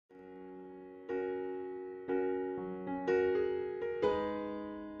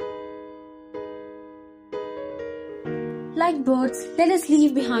Like birds, let us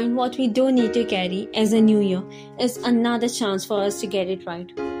leave behind what we don't need to carry, as a new year is another chance for us to get it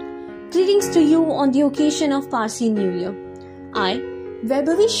right. Greetings to you on the occasion of Parsi New Year. I,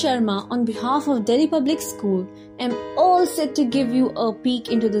 Vaibhavi Sharma, on behalf of Delhi Public School, am all set to give you a peek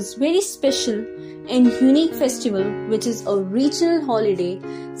into this very special and unique festival, which is a regional holiday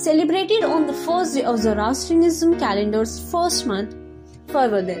celebrated on the first day of Zoroastrianism calendar's first month,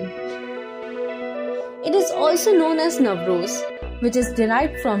 Farvardin. It is also known as Navroz, which is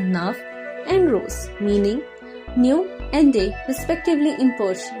derived from Nav and Roz, meaning new and day, respectively in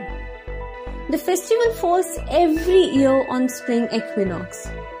Persian. The festival falls every year on spring equinox.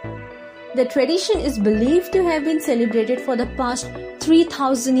 The tradition is believed to have been celebrated for the past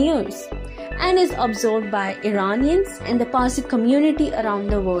 3000 years and is observed by Iranians and the Parsi community around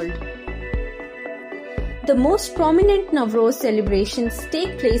the world. The most prominent Navroz celebrations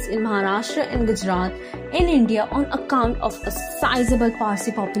take place in Maharashtra and Gujarat in India on account of a sizable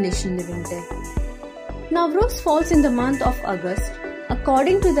Parsi population living there. Navroz falls in the month of August.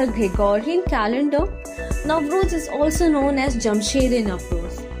 According to the Gregorian calendar, Navroz is also known as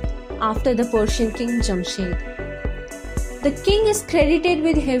Jamshed-e-Navroz, after the Persian king Jamshed. The king is credited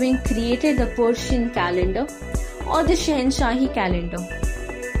with having created the Persian calendar or the Shahanshahi calendar.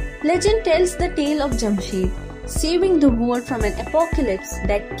 Legend tells the tale of Jamshed saving the world from an apocalypse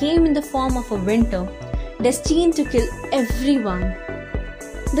that came in the form of a winter destined to kill everyone.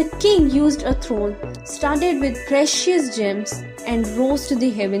 The king used a throne studded with precious gems and rose to the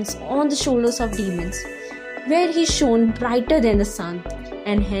heavens on the shoulders of demons, where he shone brighter than the sun,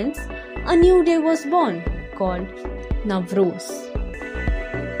 and hence a new day was born called Navroz.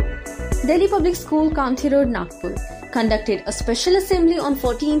 Delhi Public School, Kanthi Road, Nagpur conducted a special assembly on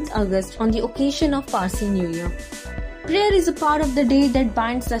 14th August on the occasion of Parsi New Year. Prayer is a part of the day that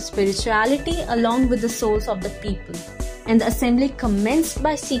binds the spirituality along with the souls of the people, and the assembly commenced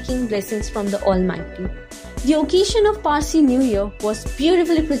by seeking blessings from the Almighty. The occasion of Parsi New Year was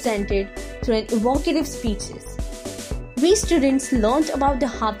beautifully presented through an evocative speeches. We students learnt about the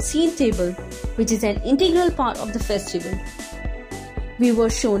Hafseen table, which is an integral part of the festival. We were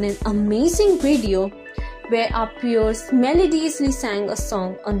shown an amazing video where our peers melodiously sang a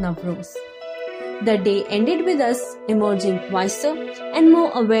song on Navroz. The day ended with us emerging wiser and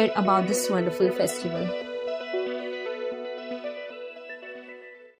more aware about this wonderful festival.